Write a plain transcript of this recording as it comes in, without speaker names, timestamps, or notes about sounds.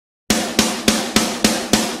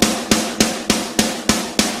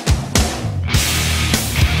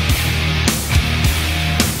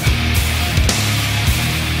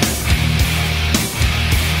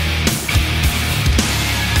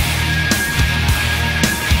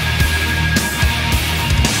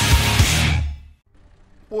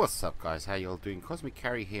What's up guys, how y'all doing? Cosmic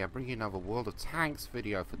Carry here, bringing you another World of Tanks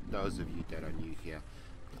video. For those of you that are new here,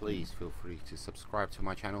 please feel free to subscribe to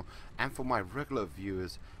my channel. And for my regular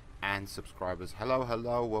viewers and subscribers,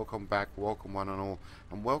 hello, welcome back, welcome one and all,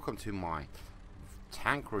 and welcome to my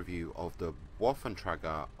tank review of the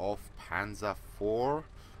Waffentrager of Panzer IV.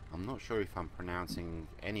 I'm not sure if I'm pronouncing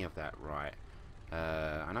any of that right.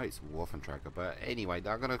 I know it's Waffentrager, but anyway,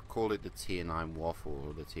 I'm gonna call it the Tier 9 Waffle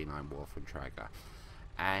or the Tier 9 Waffentrager.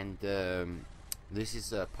 And this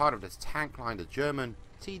is part of this tank line, the German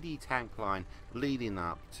TD tank line, leading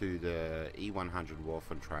up to the E100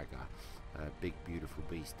 Waffentrager, big beautiful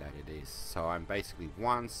beast that it is. So I'm basically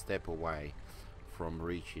one step away from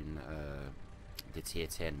reaching the Tier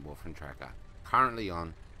 10 Waffentrager. Currently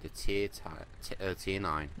on the Tier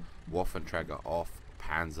 9 Waffentrager of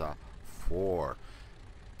Panzer IV.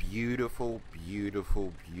 Beautiful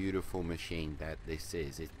machine that this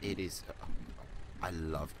is. It is. I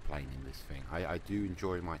loved playing in this thing. I do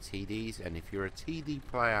enjoy my TDs, and if you're a TD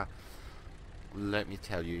player, let me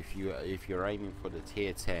tell you, if you're aiming for the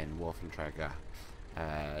Tier 10 Waffentrager,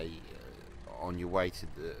 on your way to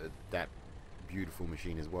that beautiful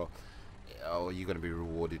machine as well, oh, you're going to be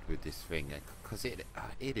rewarded with this thing, because it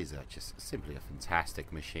is just simply a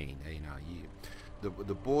fantastic machine. You know,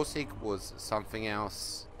 the Borsig was something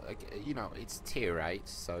else. Like, you know, it's Tier 8,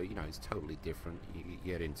 so you know it's totally different. You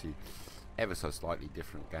get into ever so slightly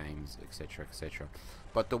different games, etc, etc.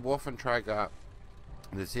 But the Waffentrager,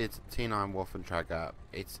 the Tier 9 Waffentrager,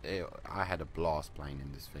 I had a blast playing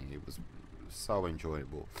in this thing. It was so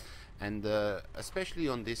enjoyable, and especially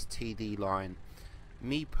on this TD line,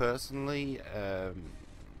 me personally,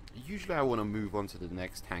 usually I want to move on to the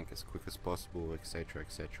next tank as quick as possible, etc,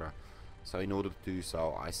 etc. So in order to do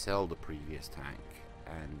so, I sell the previous tank,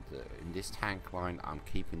 and in this tank line I'm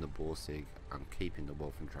keeping the Borsig, I'm keeping the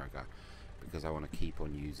Waffentrager, because I want to keep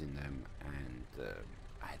on using them, and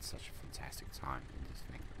I had such a fantastic time in this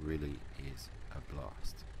thing. It really is a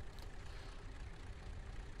blast.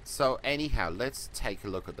 So anyhow, let's take a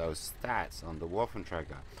look at those stats on the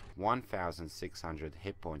Waffentrager. 1,600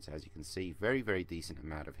 hit points, as you can see. Very decent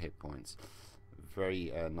amount of hit points.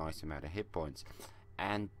 Very nice amount of hit points.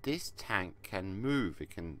 And this tank can move. It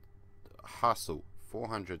can hustle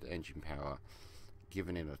 400 engine power,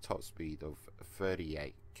 giving it a top speed of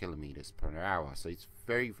 38 kilometers per hour. So it's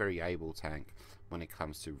very able tank when it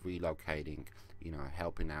comes to relocating, you know,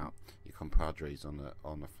 helping out your compadres on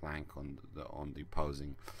the flank, on the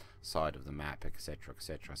opposing side of the map, etc,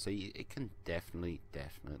 etc. So it can definitely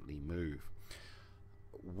move.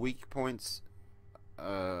 Weak points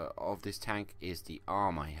of this tank is the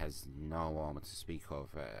armor. It has no armor to speak of.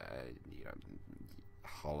 You know,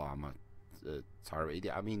 hull armor, turret.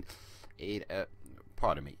 I mean,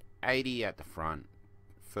 pardon me, 80 at the front,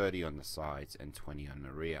 30 on the sides, and 20 on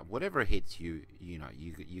the rear. Whatever hits you, you know,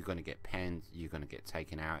 you're gonna get penned, you're gonna get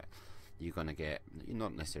taken out, you're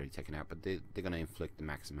not necessarily taken out, but they're gonna inflict the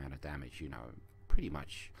max amount of damage. You know, pretty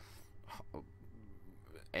much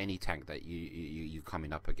any tank that you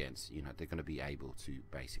coming up against, you know, they're gonna be able to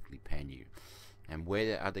basically pen you. And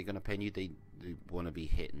where are they gonna pen you? They want to be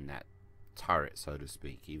hitting that turret, so to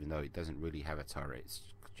speak, even though it doesn't really have a turret. It's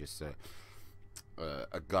just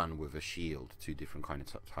a gun with a shield, two different kind of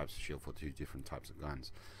types of shield for two different types of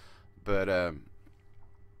guns. But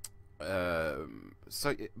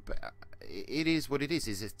so it is what it is.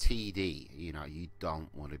 It's a TD. You know, you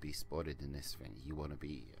don't want to be spotted in this thing. You want to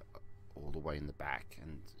be all the way in the back,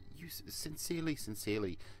 and you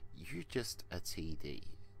sincerely, you're just a TD.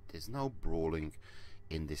 There's no brawling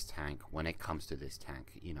in this tank. When it comes to this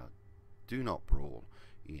tank, you know, do not brawl.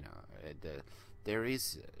 You know, there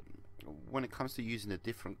is, when it comes to using the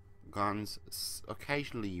different guns,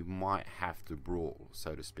 occasionally you might have to brawl,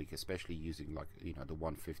 so to speak, especially using, like, you know, the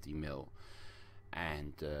 150 mil,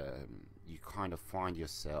 and you kind of find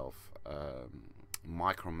yourself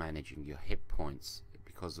micromanaging your hit points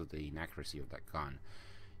because of the inaccuracy of that gun.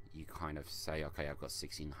 You kind of say, okay, I've got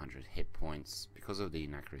 1,600 hit points. Because of the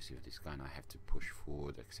inaccuracy of this gun, I have to push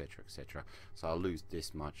forward, etc, etc. So I'll lose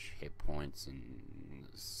this much hit points. And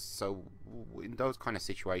so in those kind of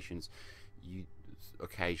situations, you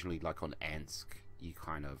occasionally, like on Ensk, you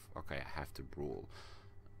kind of, okay, I have to brawl.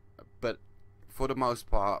 But for the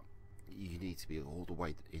most part, you need to be all the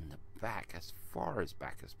way in the back, as far as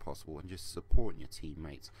back as possible, and just supporting your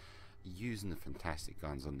teammates, using the fantastic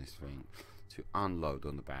guns on this thing to unload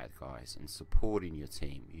on the bad guys, and supporting your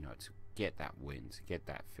team, you know, to get that win, to get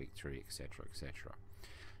that victory, etc, etc.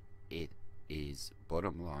 It is,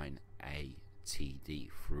 bottom line, a TD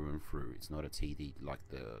through and through. It's not a TD like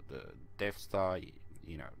the Death Star,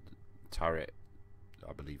 you know, turret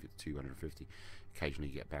I believe it's 250. Occasionally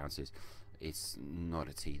you get bounces. It's not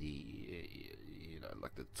a TD, you know,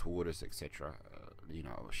 like the tortoise, etc. You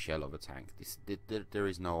know, a shell of a tank. There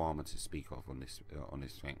is no armor to speak of on this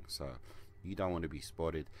thing. So you don't want to be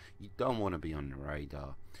spotted. You don't want to be on the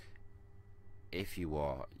radar. If you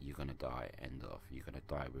are, you're gonna die. End of. You're gonna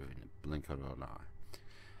die within a blink of an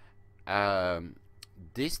eye.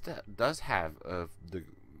 This does have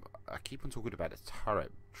I keep on talking about a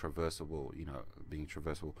turret traversable, you know, being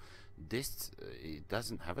traversable. This it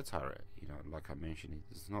doesn't have a turret, you know, like I mentioned.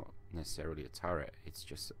 It's not necessarily a turret. It's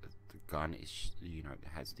just the gun is, you know, it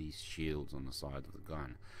has these shields on the side of the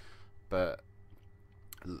gun, but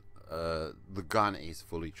the gun is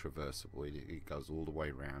fully traversable. It goes all the way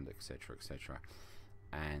around, etc., etc.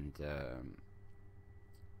 And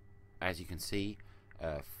as you can see,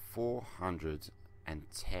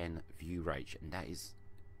 410 view range, and that is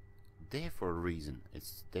there for a reason.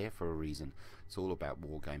 It's there for a reason. It's all about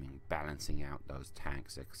wargaming, balancing out those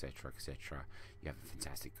tanks, etc., etc. You have a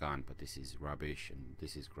fantastic gun, but this is rubbish, and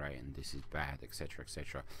this is great, and this is bad, etc.,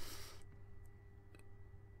 etc.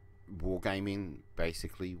 Wargaming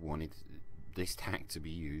basically wanted this tank to be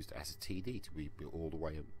used as a TD, to be all the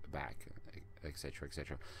way back, etc.,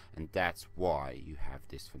 etc. And that's why you have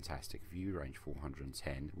this fantastic view range,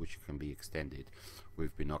 410, which can be extended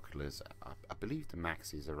with binoculars. I believe the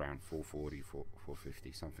max is around 440,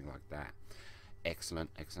 450, something like that.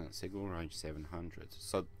 Excellent signal range, 700.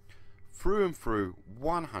 So through and through,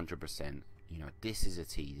 100%, you know, this is a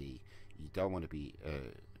TD. You don't want to be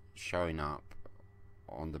showing up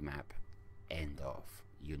on the map. End of.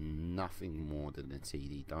 You're nothing more than a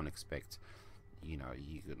TD. Don't expect, you know,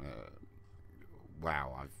 you're gonna,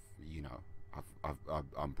 wow,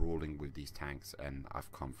 I'm brawling with these tanks and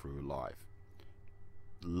I've come through alive.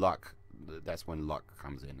 Luck, that's when luck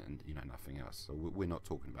comes in, and you know, nothing else. So we're not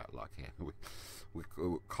talking about luck here.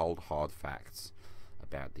 We're cold hard facts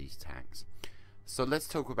about these tanks. So let's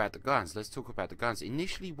talk about the guns.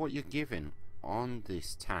 Initially, what you're given on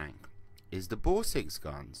this tank is the bore 6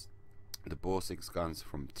 guns. The bore 6 guns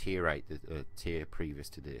from tier 8, the tier previous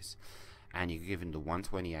to this, and you're given the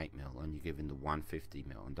 128mm and you're given the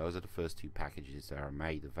 150mm, and those are the first 2 packages that are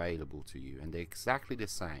made available to you, and they're exactly the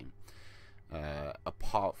same,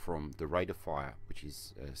 apart from the rate of fire, which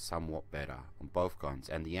is somewhat better on both guns,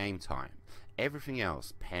 and the aim time. Everything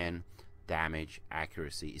else, pen, damage,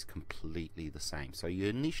 accuracy, is completely the same. So you're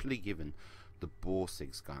initially given the bore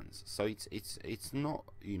 6 guns, so it's not,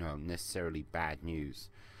 you know, necessarily bad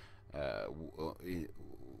news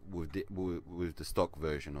with the stock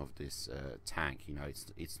version of this tank. You know,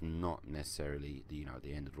 it's not necessarily the, you know,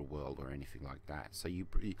 the end of the world or anything like that. So you're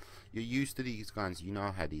used to these guns. You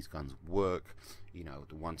know how these guns work. You know,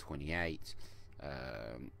 the 128,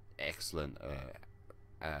 excellent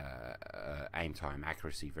aim time,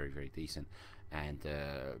 accuracy, very decent, and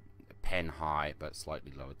pen high but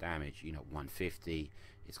slightly lower damage. You know, 150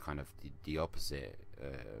 is kind of the opposite.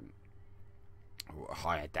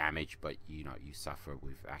 Higher damage, but you know, you suffer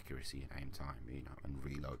with accuracy and aim time, you know, and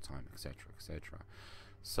reload time, etc., etc.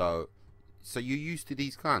 So you're used to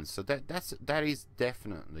these guns. So that is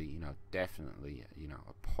definitely, you know,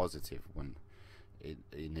 a positive when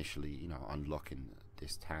initially, you know, unlocking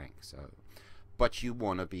this tank. So, but you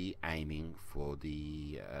want to be aiming for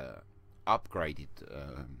the upgraded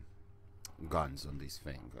guns on this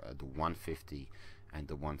thing, the 150 and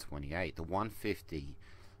the 128. The 150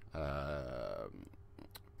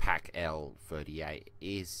 Pack L38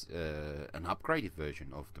 is an upgraded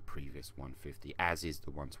version of the previous 150, as is the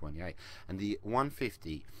 128, and the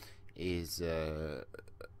 150 is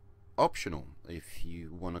optional if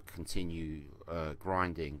you want to continue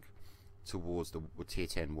grinding towards the tier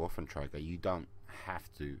 10 Waffentrager. You don't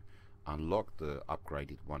have to unlock the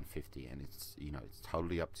upgraded 150, and it's, you know, it's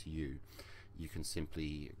totally up to you. You can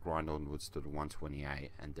simply grind onwards to the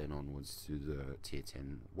 128 and then onwards to the tier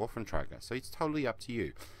 10 Waffentrager. So it's totally up to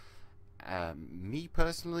you. Me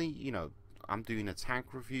personally, you know, I'm doing a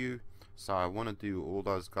tank review, so I want to do all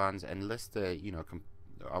those guns unless they're, you know,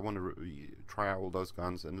 I want to try out all those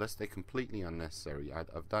guns unless they're completely unnecessary.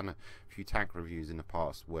 I've done a few tank reviews in the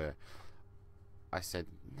past where I said,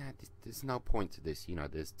 nah, there's no point to this. You know,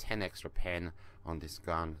 there's 10 extra pen on this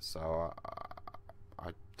gun, so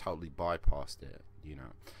I totally bypassed it, you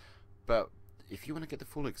know. But if you want to get the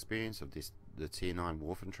full experience of this, the tier 9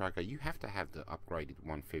 Waffentrager, you have to have the upgraded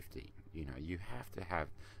 150. You know, you have to have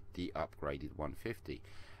the upgraded 150,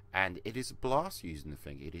 and it is a blast using the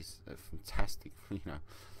thing. It is a fantastic, you know,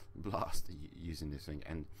 blast using this thing.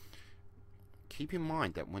 And keep in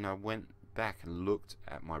mind that when I went back and looked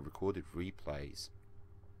at my recorded replays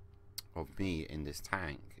of me in this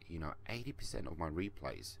tank, you know, 80% of my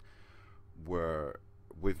replays were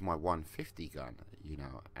with my 150 gun, you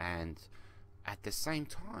know, and at the same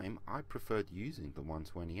time I preferred using the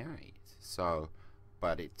 128. So,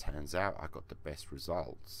 but it turns out I got the best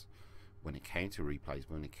results when it came to replays,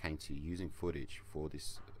 when it came to using footage for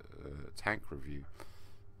this tank review.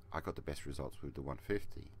 I got the best results with the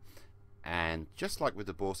 150. And just like with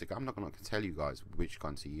the Borsig, I'm not going to tell you guys which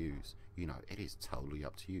gun to use. You know, it is totally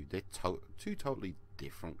up to you. They're two totally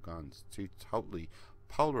different guns, two totally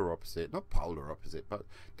polar opposite, not polar opposite, but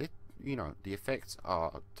they, you know, the effects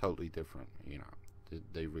are totally different. You know,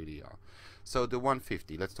 they really are. So the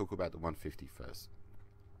 150, let's talk about the 150 first.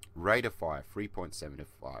 Rate of fire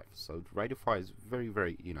 3.75. So rate of fire is very,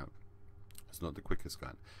 very, you know, it's not the quickest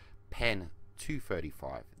gun. Pen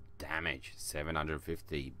 235. Damage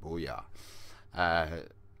 750. Booyah.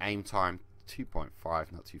 Aim time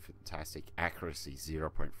 2.5, not too fantastic. Accuracy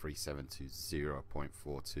 0.37 to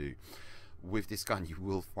 0.42. With this gun, you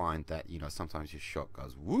will find that, you know, sometimes your shot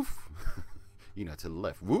goes woof, you know, to the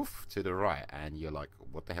left, woof, to the right, and you're like,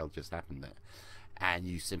 what the hell just happened there? And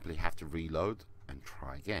you simply have to reload and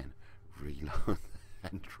try again, reload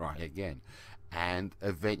and try again, and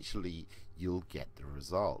eventually you'll get the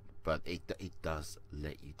result. But it does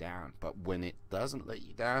let you down. But when it doesn't let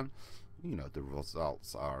you down, you know, the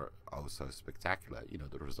results are also spectacular. You know,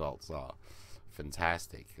 the results are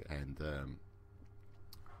fantastic.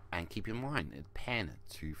 And keep in mind, at pen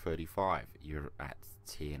 235, you're at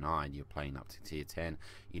tier 9, you're playing up to tier 10.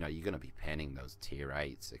 You know, you're going to be penning those tier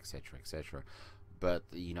 8s, etc., etc. But,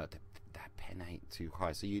 you know, that pen ain't too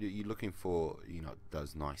high. So you're looking for, you know,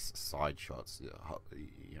 those nice side shots.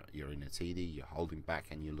 You know, you're in a TD, you're holding back,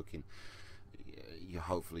 and you're looking, you're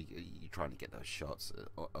trying to get those shots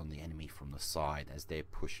on the enemy from the side as they're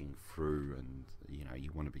pushing through, and you know,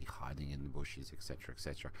 you want to be hiding in the bushes, etc.,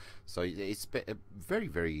 etc. So it's a very,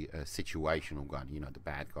 very situational gun. You know, the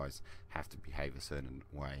bad guys have to behave a certain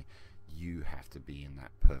way, you have to be in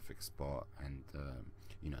that perfect spot, and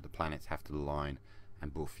you know, the planets have to align,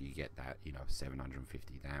 and boof, you get that, you know,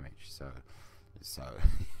 750 damage. So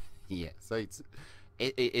yeah, so it's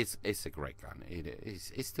a great gun.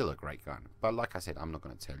 It's still a great gun, but like I said, I'm not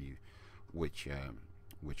going to tell you which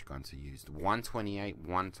gun to use. The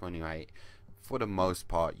 128, for the most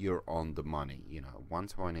part, you're on the money. You know,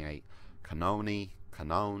 128 Canon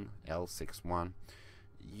L61.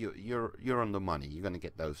 You're on the money. You're going to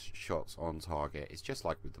get those shots on target. It's just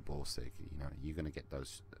like with the Borsig, you know, you're going to get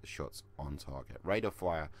those shots on target. Rate of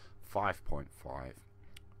fire 5.5,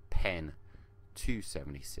 pen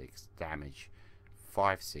 276, damage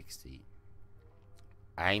 560,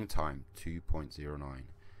 aim time 2.09,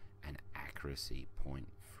 and accuracy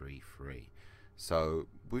 0.33. So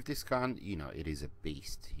with this gun, you know, it is a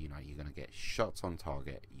beast. You know, you're going to get shots on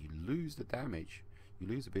target. You lose the damage. You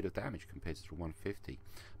lose a bit of damage compared to the 150,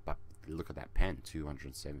 but look at that pen,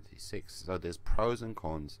 276. So there's pros and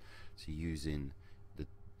cons to using the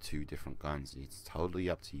two different guns. It's totally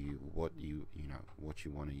up to you what you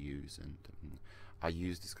want to use. And I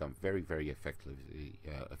use this gun very, very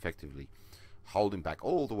effectively, holding back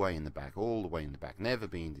all the way in the back, never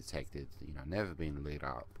being detected, you know, never being lit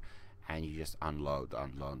up, and you just unload.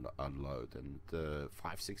 And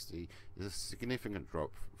 560 is a significant drop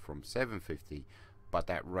from 750, but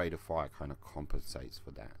that rate of fire kind of compensates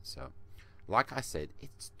for that. So like I said,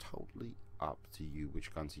 it's totally up to you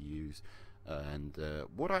which gun to use. And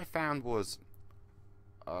what I found was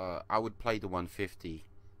I would play the 150,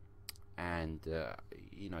 and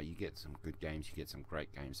you know, you get some good games, you get some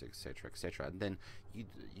great games, etc., etc. And then you'd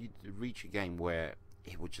reach a game where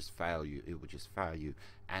it would just fail you,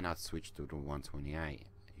 and I'd switch to the 128,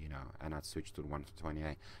 you know, and I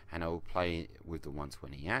would play with the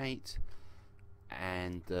 128,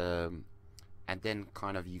 and then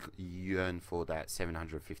kind of you yearn for that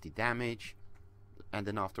 750 damage, and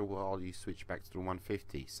then after a while you switch back to the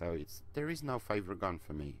 150. So there is no favorite gun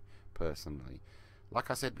for me personally.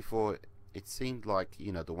 Like I said before, it seemed like,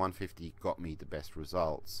 you know, the 150 got me the best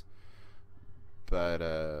results, but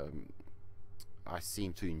I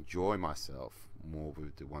seem to enjoy myself more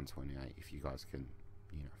with the 128, if you guys can,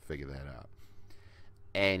 you know, figure that out.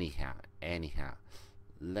 Anyhow,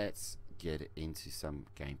 let's get into some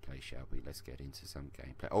gameplay, shall we? Let's get into some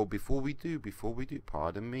gameplay. Oh, before we do,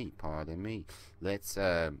 pardon me, let's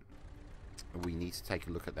we need to take a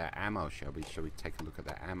look at that ammo, shall we? Take a look at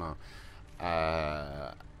that ammo?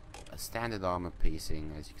 A standard armor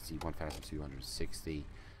piecing, as you can see, 1260,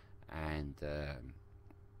 and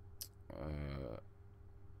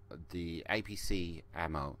the APC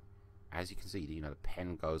ammo, as you can see, you know, the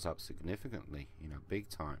pen goes up significantly, you know, big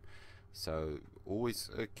time, So always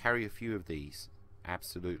carry a few of these.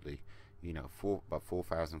 Absolutely. You know, about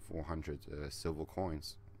 4,400 silver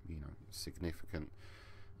coins. You know, significant,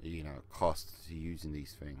 you know, cost to using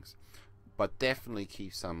these things. But definitely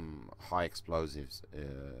keep some high explosives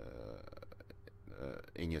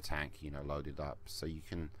in your tank, you know, loaded up, so you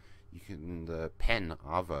can pen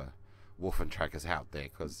other Waffentragers out there,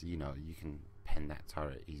 because you know you can pen that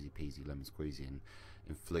turret easy peasy lemon squeezy and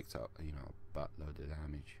inflict a, you know, buttload of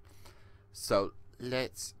damage. So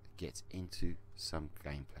let's get into some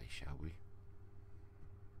gameplay, shall we?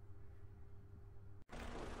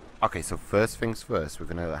 Okay, so first things first, we're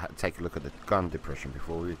going to take a look at the gun depression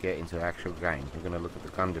before we get into the actual game. We're going to look at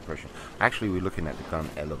the gun depression. Actually, we're looking at the gun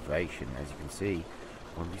elevation. As you can see,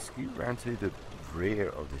 when we scoot around to the rear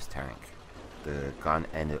of this tank, the gun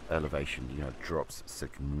elevation, you know, drops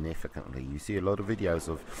significantly. You see a lot of videos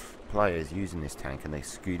of players using this tank and they're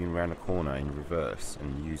scooting around the corner in reverse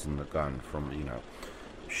and using the gun from, you know,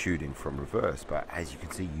 shooting from reverse. But as you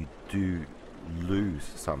can see, you do lose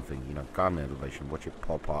something, you know, gun elevation. Watch it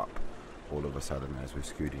pop up all of a sudden as we're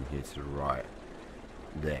scooting here to the right.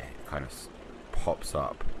 There, it kind of pops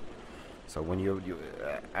up. So when you're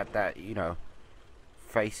at that, you know,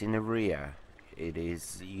 facing the rear, it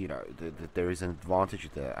is, you know, there is an advantage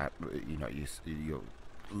there. You know, you're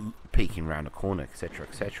peeking around a corner, etc.,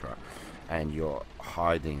 etc., and you're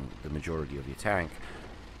hiding the majority of your tank.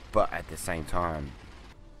 But at the same time,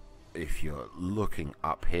 if you're looking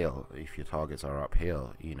uphill, if your targets are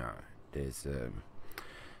uphill, you know, there's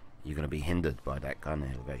you're going to be hindered by that gun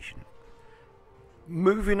elevation.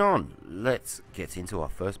 Moving on, let's get into our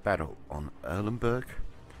first battle on Erlenberg.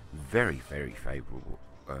 Very, very favorable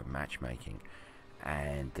matchmaking,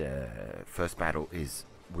 and first battle is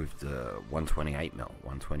with the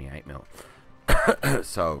 128mm.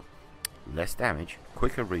 So less damage,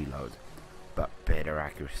 quicker reload, but better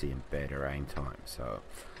accuracy and better aim time. So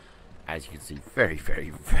as you can see, very, very,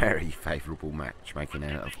 very favorable matchmaking.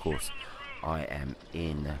 And of course, I am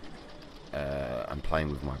I'm playing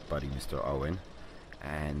with my buddy Mr. Owen,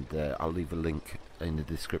 and I'll leave a link in the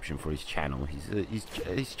description for his channel.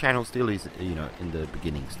 His channel still is, you know, in the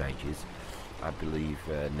beginning stages. I believe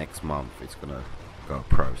next month it's gonna go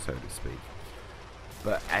pro, so to speak.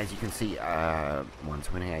 But as you can see,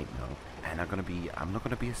 128mm, and I'm not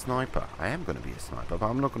gonna be a sniper. I am gonna be a sniper, but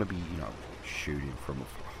I'm not gonna be, you know, shooting from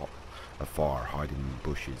afar, hiding in the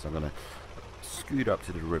bushes. I'm gonna scoot up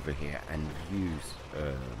to the river here and use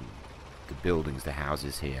the buildings, the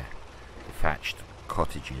houses here, the thatched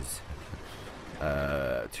cottages,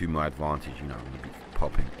 to my advantage. You know, I'm gonna be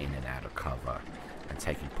popping in and out of cover and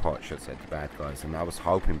taking pot shots at the bad guys. And I was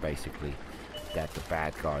hoping basically that the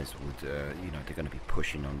bad guys would, you know, they're going to be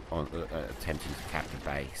pushing on attempting to cap the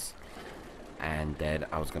base, and then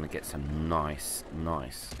I was going to get some nice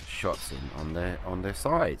shots in on their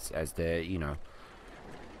sides as they're, you know,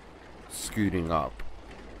 scooting up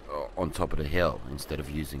on top of the hill, instead of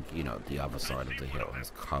using, you know, the other side of the hill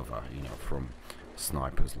as cover, you know, from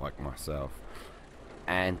snipers like myself.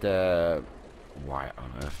 And why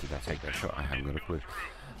on earth did I take that shot? I haven't got a clue.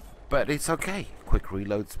 But it's okay. Quick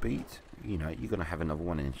reload speed. You know, you're gonna have another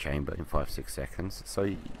one in the chamber in 5-6 seconds, so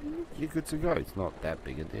you're good to go. It's not that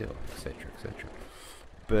big a deal, etc., etc.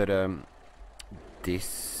 But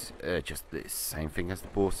this just the same thing as the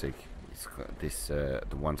Borsig. It's got this the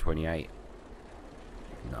 128.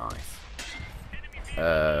 Nice.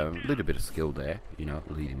 Little bit of skill there, you know,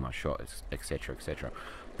 leading my shot, etc., etc.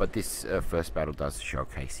 But this first battle does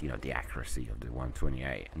showcase, you know, the accuracy of the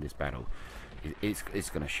 128, and this battle it's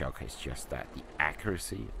going to showcase just that, the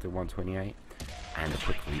accuracy of the 128 and the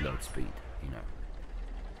quick reload speed. You know,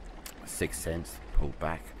 6th Sense, pull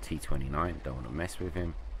back, T29, don't want to mess with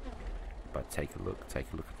him. But take a look at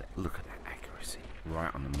that accuracy,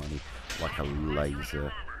 right on the money, like a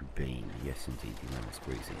laser beam. Yes, indeed, you know,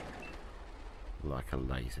 squeezy, like a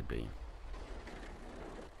laser beam.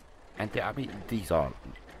 And I mean,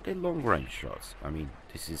 they're long range shots. I mean,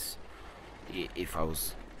 this is, if I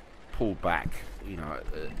was pulled back, you know,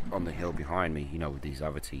 on the hill behind me, you know, with these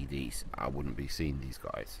other TDs, I wouldn't be seeing these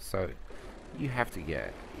guys. So you have to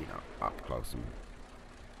get, you know, up close and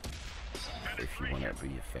if you want to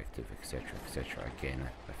be effective, etc., etc. Again,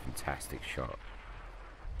 a fantastic shot,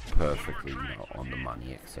 perfectly, you know, on the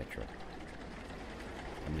money, etc.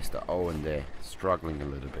 And Mr. Owen there, struggling a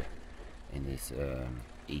little bit in this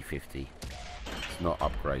E50. It's not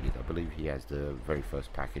upgraded. I believe he has the very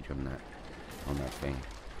first package on that thing.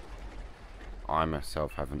 I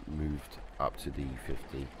myself haven't moved up to the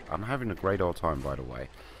E50. I'm having a great old time, by the way,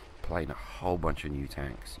 playing a whole bunch of new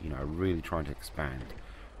tanks. You know, really trying to expand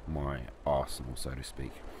my arsenal, so to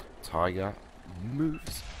speak. Tiger,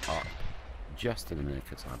 moves up just in the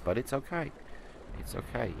nick of time, but it's okay. It's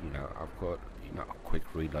okay. You know, I've got, you know, a quick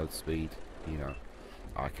reload speed. You know,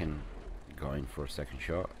 I can go in for a second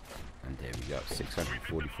shot, and there we go.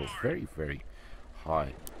 644. Very, very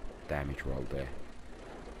high damage roll there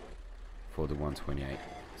for the 128.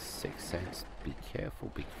 Sixth sense. Be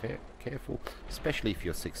careful. Be careful. Especially if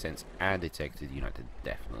your sixth sense are detected. You know, then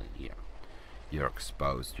definitely, you know, you're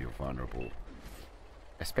exposed. You're vulnerable.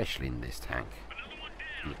 Especially in this tank.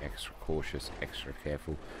 Be extra cautious, extra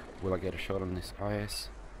careful. Will I get a shot on this IS?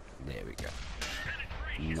 There we go.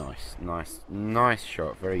 Nice, nice, nice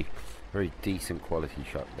shot. Very, very decent quality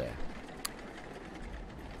shot there.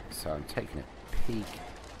 So I'm taking a peek.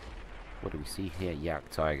 What do we see here? Yak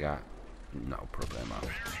Tiger. No problemo.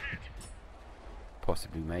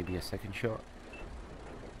 Possibly maybe a second shot.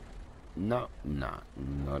 No, not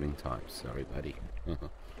in time. Sorry, buddy.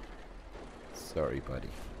 Sorry,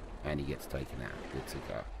 buddy. And he gets taken out. Good to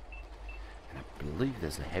go. And I believe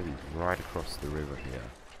there's a heavy right across the river here.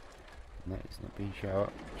 No, he's not being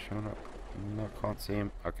shown up. No, can't see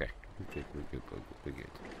him. Okay, we're good.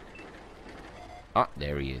 Ah,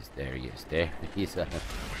 there he is. There he is. There he is. There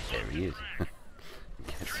he is.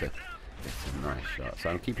 That's a nice shot.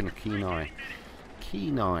 So I'm keeping a keen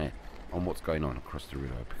eye on what's going on across the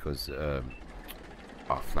river, because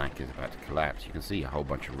our flank is about to collapse. You can see a whole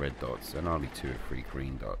bunch of red dots and only 2 or 3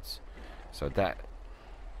 green dots. So that,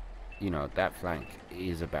 you know, that flank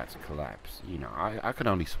is about to collapse. You know, I can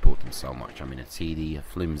only support them so much. I'm in a TD, a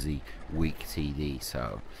flimsy, weak TD,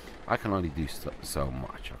 so I can only do so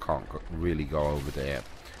much. I can't really go over there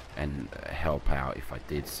and help out. If I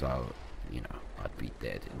did so, you know, I'd be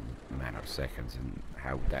dead in a matter of seconds, and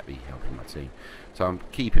how would that be helping my team? So I'm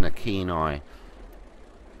keeping a keen eye.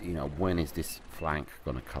 You know, when is this flank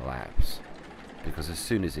gonna collapse? Because as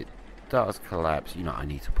soon as it does collapse, you know, I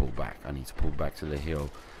need to pull back. I need to pull back to the hill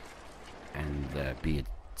and be a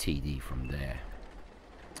TD from there.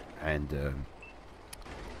 And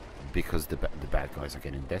because the bad guys are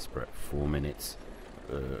getting desperate. 4 minutes,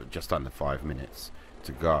 just under 5 minutes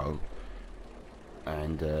to go,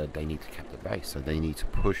 and they need to keep the base. So they need to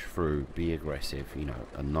push through, be aggressive. You know,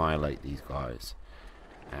 annihilate these guys.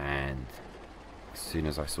 And as soon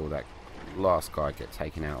as I saw that last guy get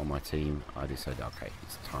taken out on my team, I decided, okay,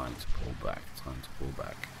 it's time to pull back. Time to pull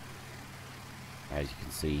back. As you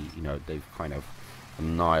can see, you know, they've kind of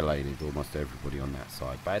annihilated almost everybody on that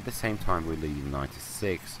side. But at the same time, we're leading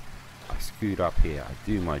 9-6. I scoot up here. I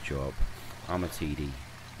do my job. I'm a TD.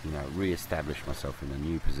 You know, re-establish myself in a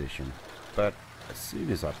new position. But as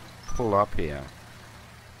soon as I pull up here,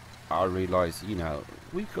 I realize, you know,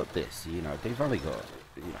 we've got this. You know, they've only got,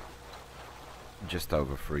 you know, just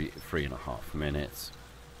over 3.5 minutes,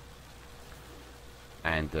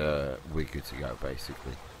 and we're good to go.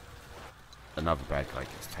 Basically, another bad guy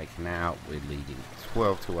gets taken out. We're leading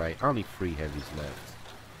 12-8. Only 3 heavies left.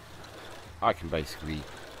 I can basically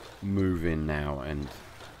move in now and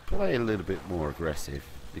play a little bit more aggressive,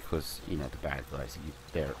 because, you know, the bad guys,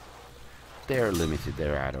 they're limited.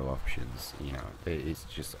 They're out of options. You know, it's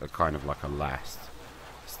just a kind of like a last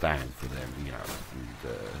stand for them, you know,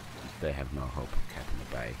 and they have no hope of capping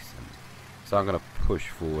the base. And so I'm going to push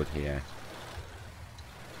forward here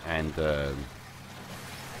and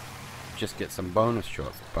just get some bonus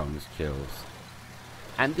shots, bonus kills.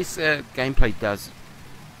 And this gameplay does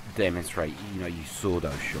demonstrate, you know, you saw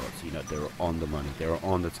those shots, you know, they were on the money, they were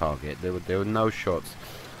on the target. There were no shots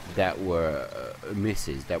that were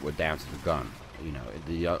misses that were down to the gun. You know,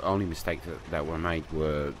 the only mistakes that were made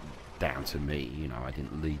were down to me. You know, I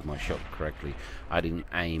didn't lead my shot correctly, I didn't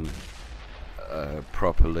aim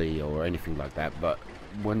properly or anything like that. But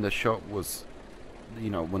when the shot was, you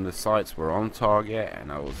know, when the sights were on target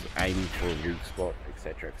and I was aiming for a weak spot,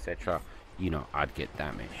 etc, etc, you know, I'd get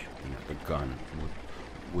damage. You know, the gun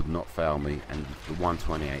would not fail me, and the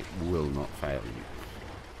 128 will not fail you.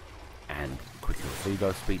 And quicker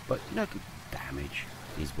reload speed, but you know, the damage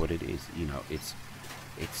is what it is. You know, it's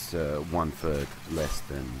 1/3 less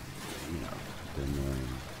than, you know, than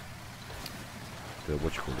the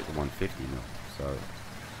what you call it, the 150 mil. So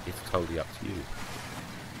it's totally up to you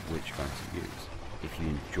which gun to use. If you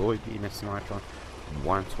enjoy being a sniper,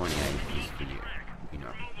 128 is for you. You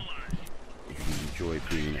know, if you enjoy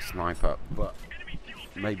being a sniper, but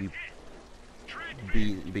maybe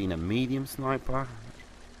being a medium sniper,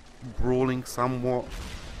 brawling somewhat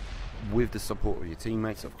with the support of your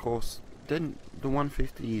teammates, of course, then the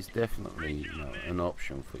 150 is definitely, you know, an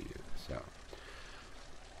option for you. So,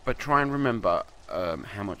 but try and remember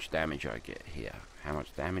how much damage I get here. How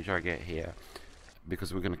much damage I get here,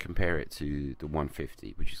 because we're going to compare it to the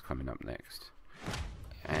 150, which is coming up next.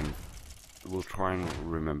 And we'll try and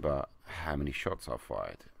remember how many shots I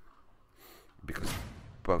fired, because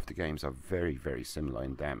both the games are very, very similar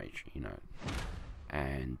in damage, you know.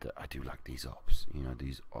 And I do like these ops, you know.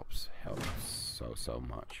 These ops help so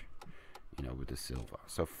much, you know, with the silver.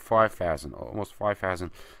 So 5,000, almost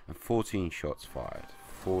 5,014 shots fired.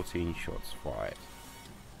 14 shots fired.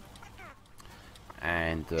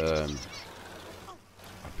 And I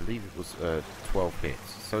believe it was 12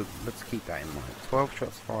 hits. So let's keep that in mind. 12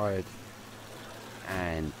 shots fired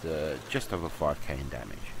and just over 5k in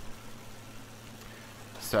damage.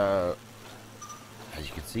 So as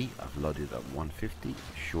you can see, I've loaded up 150,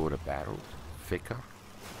 shorter barrel, thicker.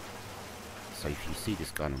 So if you see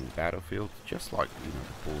this gun in the battlefield, just like, you know,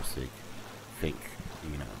 the Borsig, think,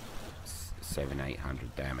 you know,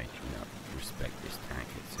 700-800 damage, you know, respect this tank,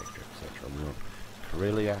 etc, etc. Real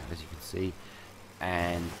Karelia, as you can see,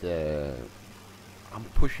 and I'm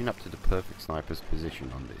pushing up to the perfect sniper's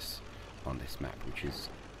position on this map, which is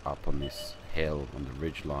up on this hill on the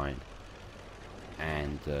ridge line,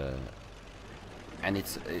 and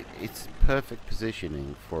it's perfect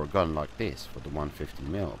positioning for a gun like this, for the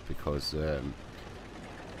 150mm, because the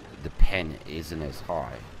pen isn't as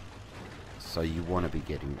high, so you want to be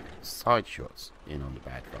getting side shots in on the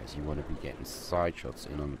bad guys. You want to be getting side shots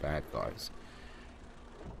in on the bad guys,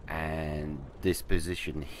 and this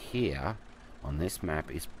position here on this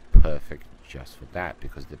map is perfect just for that,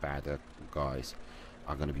 because the bad guys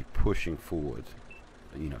are going to be pushing forward,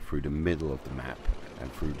 you know, through the middle of the map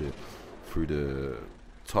and through the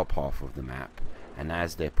top half of the map, and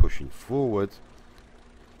as they're pushing forward,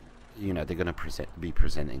 you know, they're going to be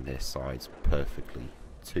presenting their sides perfectly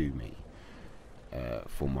to me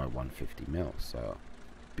for my 150mm. So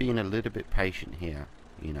being a little bit patient here,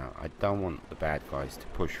 you know, I don't want the bad guys to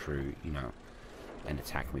push through, you know, and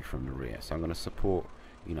attack me from the rear. So I'm going to support,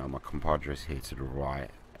 you know, my compadres here to the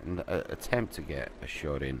right and attempt to get a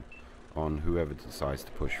shot in on whoever decides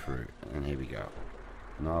to push through. And here we go.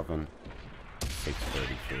 Narvan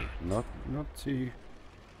 633. Not too,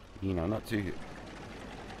 you know, not too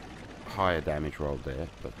high a damage roll there,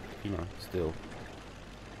 but you know, still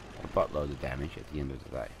a buttload of damage at the end of the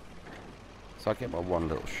day. So I get my one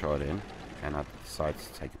little shot in, and I decide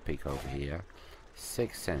to take a peek over here.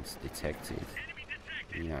 6th sense detected.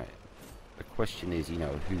 You know, the question is, you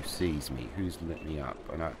know, who sees me, who's lit me up,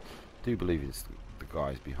 and I do believe it's the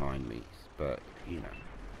guys behind me, but you know.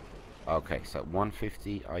 Okay, so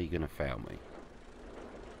 150, are you gonna fail me?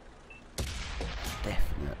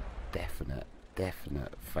 Definite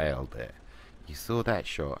fail there. You saw that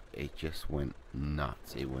shot, it just went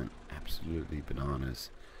nuts. It went absolutely bananas.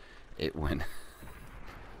 It went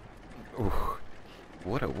ooh,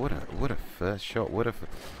 what a first shot. What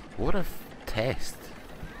a test.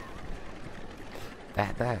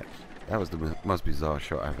 That was the most bizarre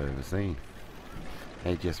shot I've ever seen.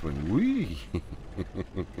 It just went wee.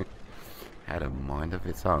 Had a mind of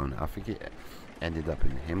its own. I think it ended up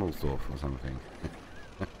in Himmelsdorf or something.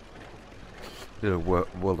 Little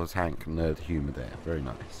World of Tank nerd humor there. Very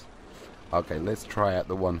nice. Okay, let's try out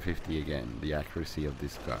the 150 again. The accuracy of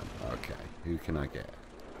this gun. Okay, who can I get?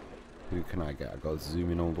 Who can I get? I got to zoom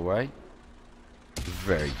in all the way.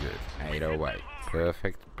 Very good. 808.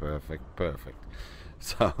 Perfect.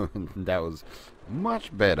 So that was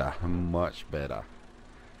much better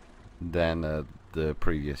than the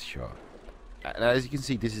previous shot. And as you can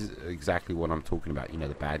see, this is exactly what I'm talking about. You know,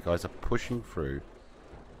 the bad guys are pushing through,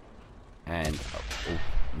 and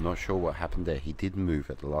I'm not sure what happened there. He did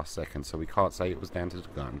move at the last second, so we can't say it was down to the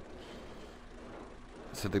gun.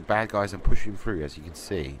 So the bad guys are pushing through, as you can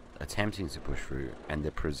see, attempting to push through, and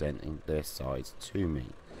they're presenting their sides to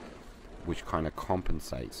me, which kind of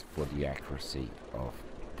compensates for the accuracy of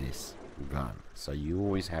this gun. So you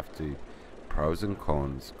always have to, pros and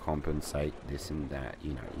cons, compensate this and that.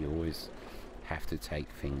 You know, you always have to take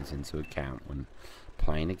things into account when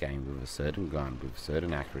playing a game with a certain gun, with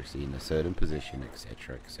certain accuracy in a certain position,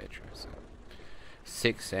 etc, etc. So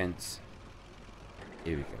 6th sense.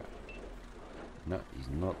 Here we go. No, he's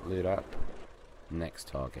not lit up. Next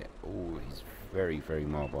target. Oh, he's very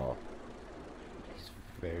mobile. He's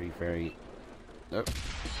very nope.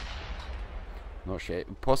 Not sure.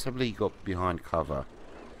 Possibly he got behind cover.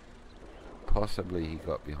 Possibly he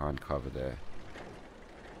got behind cover there.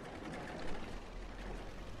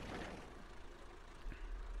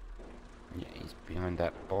 Yeah, he's behind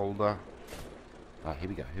that boulder. Ah, here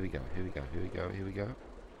we go. There we go.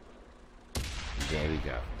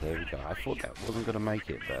 I thought that wasn't going to make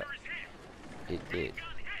it, but it did.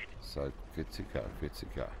 So, good to go.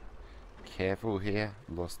 Careful here.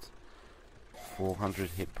 Lost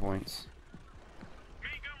 400 hit points.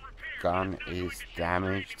 gun is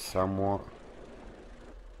damaged somewhat.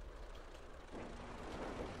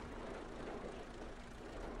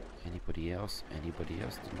 Anybody else? Anybody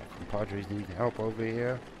else? Do my compadres need help over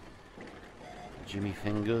here? Jimmy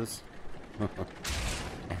Fingers. And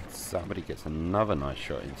somebody gets another nice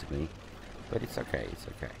shot into me. But it's okay, it's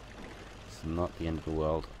okay. It's not the end of the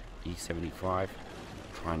world. E75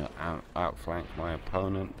 trying to outflank my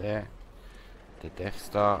opponent there. The Death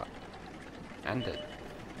Star. And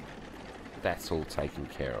that's all taken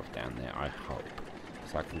care of down there, I hope.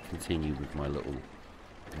 So I can continue with my little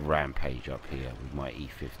rampage up here with my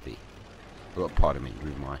E50. Well, pardon me,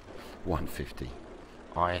 with my 150.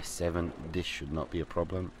 IS-7, this should not be a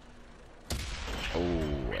problem.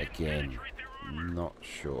 Oh, again, not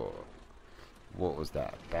sure. What was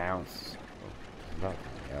that? Bounce? Oh, bloody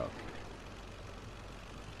hell.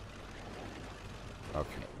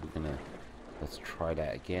 Okay, let's try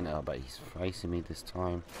that again. Oh, but he's facing me this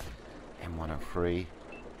time. M103.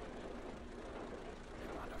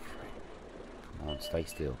 Come on, stay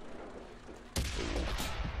still. He's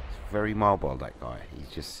very mobile, that guy.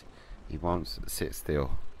 He won't sit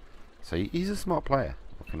still. So he's a smart player.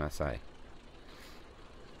 What can I say?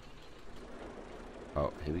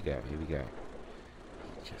 Oh, here we go. Here we go.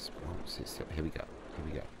 He just won't sit still. Here we go. Here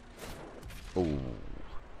we go. Oh,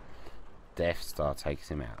 Death Star takes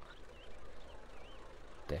him out.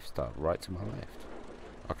 Death Star right to my left.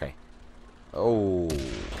 Okay. Oh,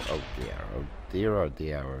 oh dear, oh dear, oh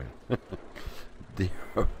dear, oh dear,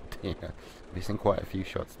 oh dear. Missing quite a few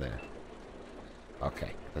shots there.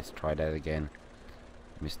 Okay, let's try that again.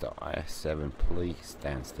 Mr. IS-7, please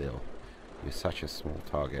stand still. You're such a small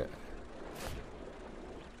target.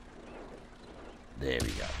 There we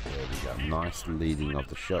go, there we go. Nice leading of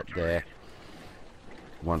the shot there.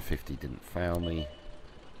 150 didn't fail me.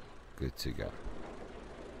 Good to go.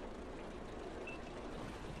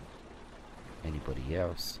 Anybody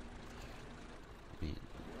else? We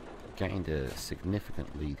gained a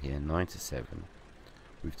significant lead here, 9-7.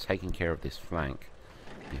 We've taken care of this flank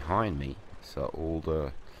behind me, so all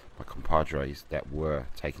my compadres that were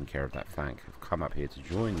taking care of that flank have come up here to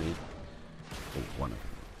join me. Oh, one of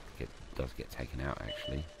them does get taken out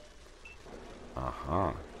actually.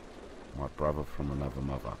 Aha, my brother from another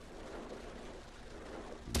mother.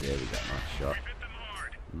 There we go, nice shot.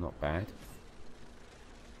 Not bad.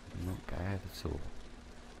 Not bad at all.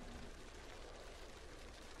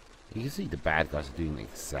 You can see the bad guys are doing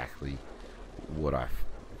exactly what I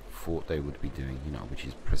thought they would be doing, you know, which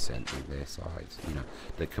is presenting their sides. You know,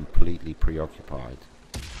 they're completely preoccupied.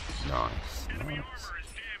 Nice, nice.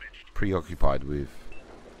 Preoccupied with,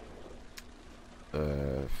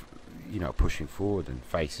 you know, pushing forward and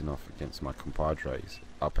facing off against my compadres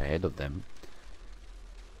up ahead of them.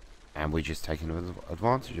 And we're just taking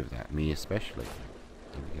advantage of that, me especially.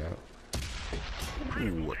 There we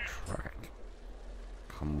go. Ooh, a track.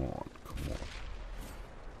 Come on, come on.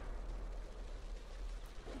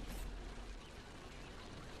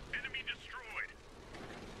 Enemy destroyed.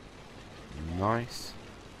 Nice.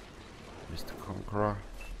 Mr. Conqueror.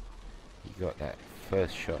 He got that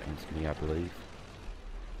first shot into me, I believe.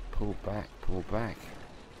 Pull back, pull back.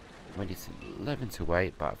 I mean, it's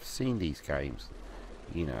 11-8, but I've seen these games,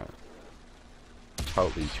 you know,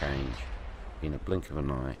 totally change in a blink of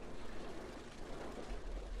an eye.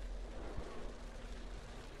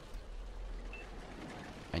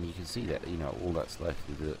 And you can see that, you know, all that's left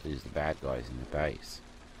is the bad guys in the base,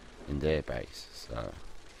 in their base. So,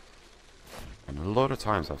 and a lot of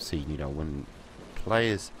times I've seen, you know, when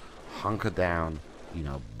players hunker down, you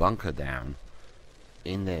know, bunker down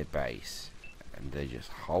in their base, and they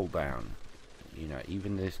just hold down, you know,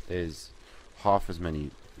 even if there's half as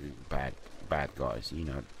many bad guys, you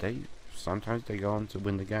know, sometimes they go on to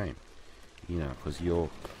win the game, you know, because you're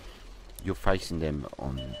facing them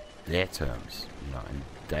on their terms, you know, and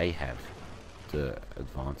they have the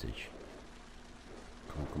advantage.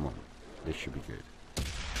 Come on, come on, this should be good.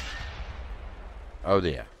 Oh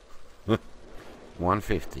dear.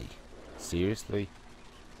 150. Seriously?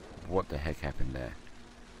 What the heck happened there?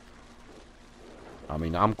 I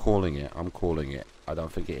mean, I'm calling it. I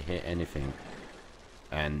don't think it hit anything.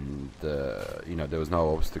 And, you know, there was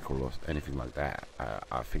no obstacle or anything like that.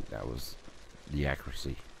 I think that was the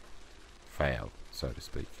accuracy failed, so to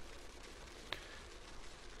speak.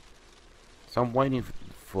 So I'm waiting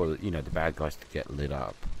for, you know, the bad guys to get lit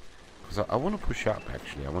up. Because I want to push up,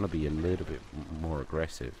 actually. I want to be a little bit more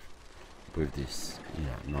aggressive with this, you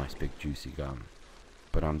know, nice big juicy gun.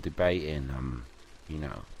 But I'm debating, you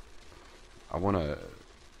know, I want to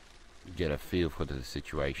get a feel for the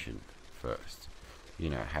situation first. You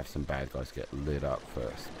know, have some bad guys get lit up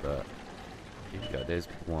first. But Here we go. There's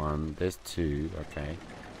one. There's two. Okay.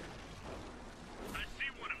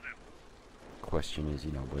 Question is,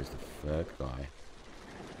 you know, where's the third guy?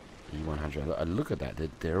 E100. Look at that.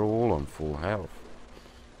 They're all on full health.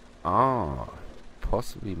 Ah,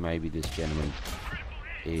 possibly maybe this gentleman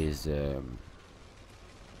is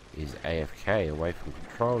AFK, away from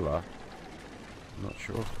controller. I'm not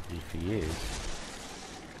sure if he is.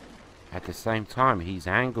 At the same time, he's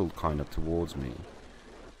angled kind of towards me.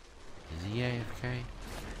 Is he AFK?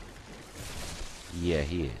 Yeah,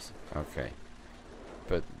 he is. Okay.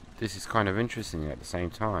 But this is kind of interesting at the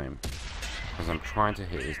same time, because I'm trying to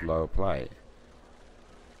hit his lower plate.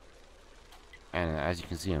 And as you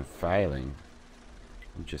can see, I'm failing.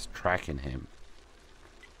 I'm just tracking him.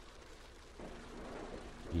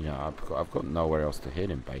 You know, I've got nowhere else to hit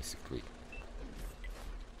him, basically.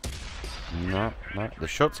 No, the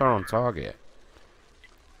shots are on target.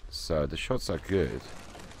 So the shots are good.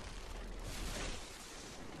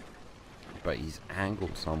 But he's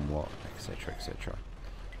angled somewhat, etc, etc.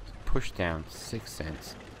 Push down, 6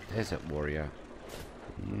 cents. Desert Warrior.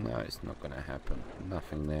 No, it's not going to happen.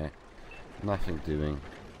 Nothing there. Nothing doing.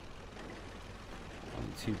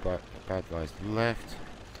 Only two bad guys left.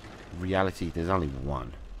 Reality, there's only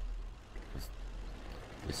one.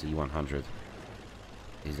 This E100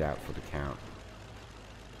 is out for the count.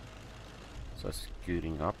 So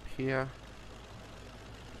scooting up here.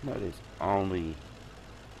 No, there's only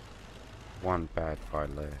one bad guy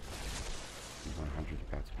left. E100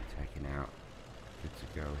 about to be taken out. Good to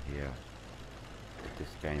go here. Put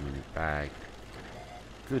this game in the bag.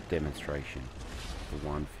 Good demonstration. The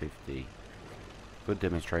 150. Good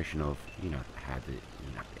demonstration of, you know, how the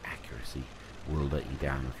accuracy will let you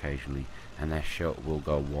down occasionally, and that shot will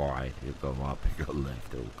go wide, it'll go up, it'll go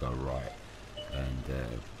left, it'll go right, and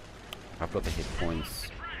I've got the hit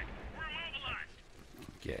points.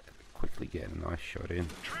 Quickly get a nice shot in.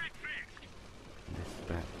 This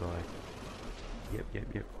bad guy. Yep.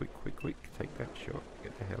 Quick. Take that shot.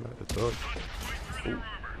 Get the hell out of dodge. Oh,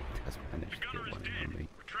 has managed to get one on me.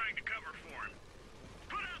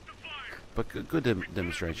 But good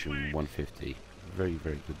demonstration 150. Very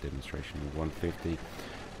good demonstration of 150.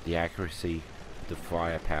 The accuracy, the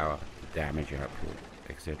firepower, the damage output,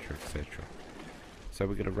 etc, etc. So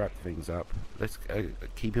we're going to wrap things up. Let's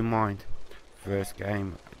keep in mind, first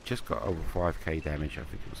game just got over 5k damage. I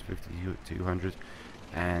think it was 5200,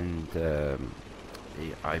 and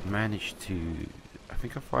I managed to, I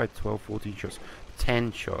think I fired 12-14 shots.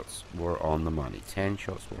 10 shots were on the money. 10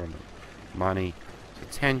 shots were on the money. So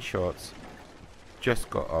 10 shots just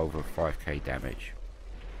got over 5k damage.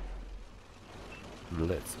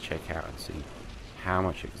 Let's check out and see how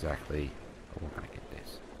much exactly. Oh, we're gonna get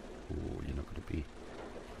this. Oh, you're not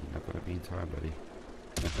gonna be in time, buddy.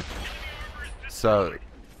 So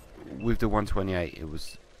with the 128, it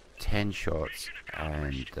was 10 shots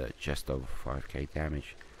and just over 5k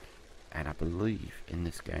damage. And I believe in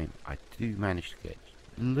this game I do manage to get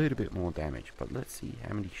a little bit more damage. But let's see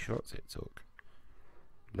how many shots it took.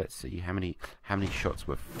 Let's see how many shots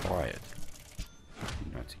were fired,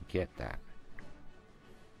 you know, to get that.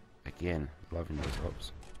 Again, loving those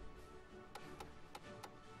ops.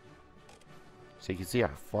 So you can see I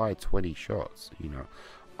fired 20 shots, you know.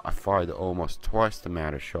 I fired almost twice the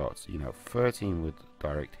amount of shots, you know, 13 with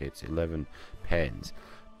direct hits, 11 pens.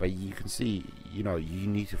 But you can see, you know, you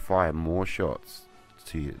need to fire more shots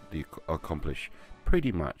to accomplish,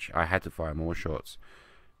 pretty much, I had to fire more shots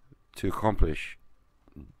to accomplish,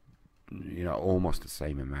 you know, almost the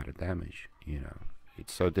same amount of damage, you know.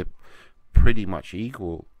 It's so they're pretty much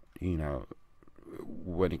equal, you know,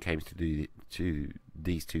 when it came to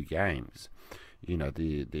these two games. You know,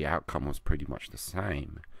 the outcome was pretty much the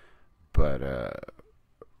same, but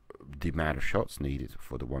the amount of shots needed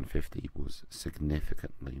for the 150 was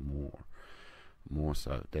significantly more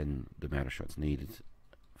so than the amount of shots needed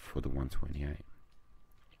for the 128.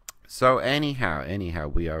 So anyhow,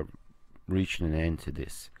 we are reaching an end to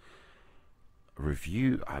this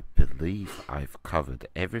review. I believe I've covered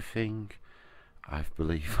everything. I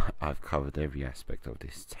believe I've covered every aspect of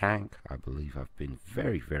this tank. I believe I've been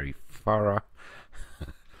very thorough,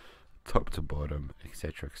 top to bottom,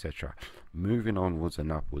 etc, etc. Moving onwards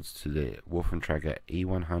and upwards to the Waffentrager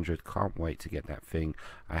E100. Can't wait to get that thing.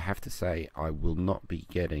 I have to say I will not be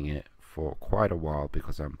getting it for quite a while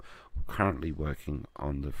because I'm currently working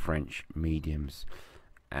on the French mediums,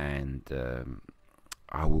 and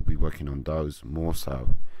I will be working on those more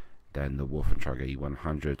so than the Waffentrager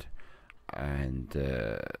E100. And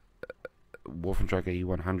Waffentrager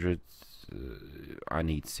E100, I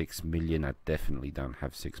need 6 million. I definitely don't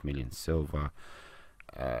have 6 million silver.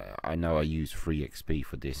 I know I use free XP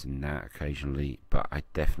for this and that occasionally, but I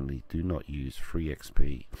definitely do not use free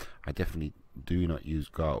XP. I definitely do not use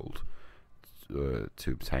gold to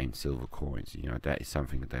obtain silver coins. You know, that is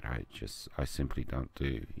something that I simply don't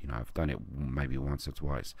do. You know, I've done it maybe once or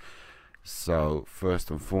twice. So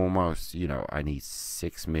first and foremost, you know, I need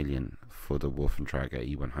 6 million for the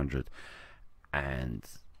Waffentrager E100, and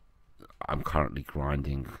I'm currently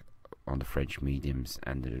grinding on the French mediums,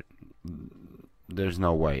 and there's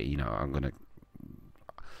no way, you know, I'm gonna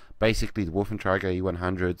basically the Waffentrager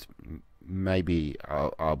E100. Maybe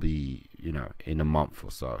I'll be, you know, in a month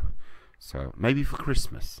or so. So maybe for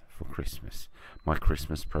Christmas, my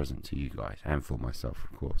Christmas present to you guys and for myself,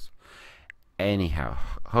 of course. Anyhow,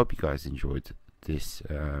 hope you guys enjoyed this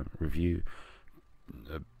review.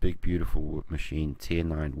 A big, beautiful machine, tier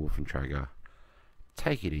 9 Waffentrager.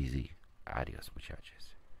 Take it easy. Adios, muchachos.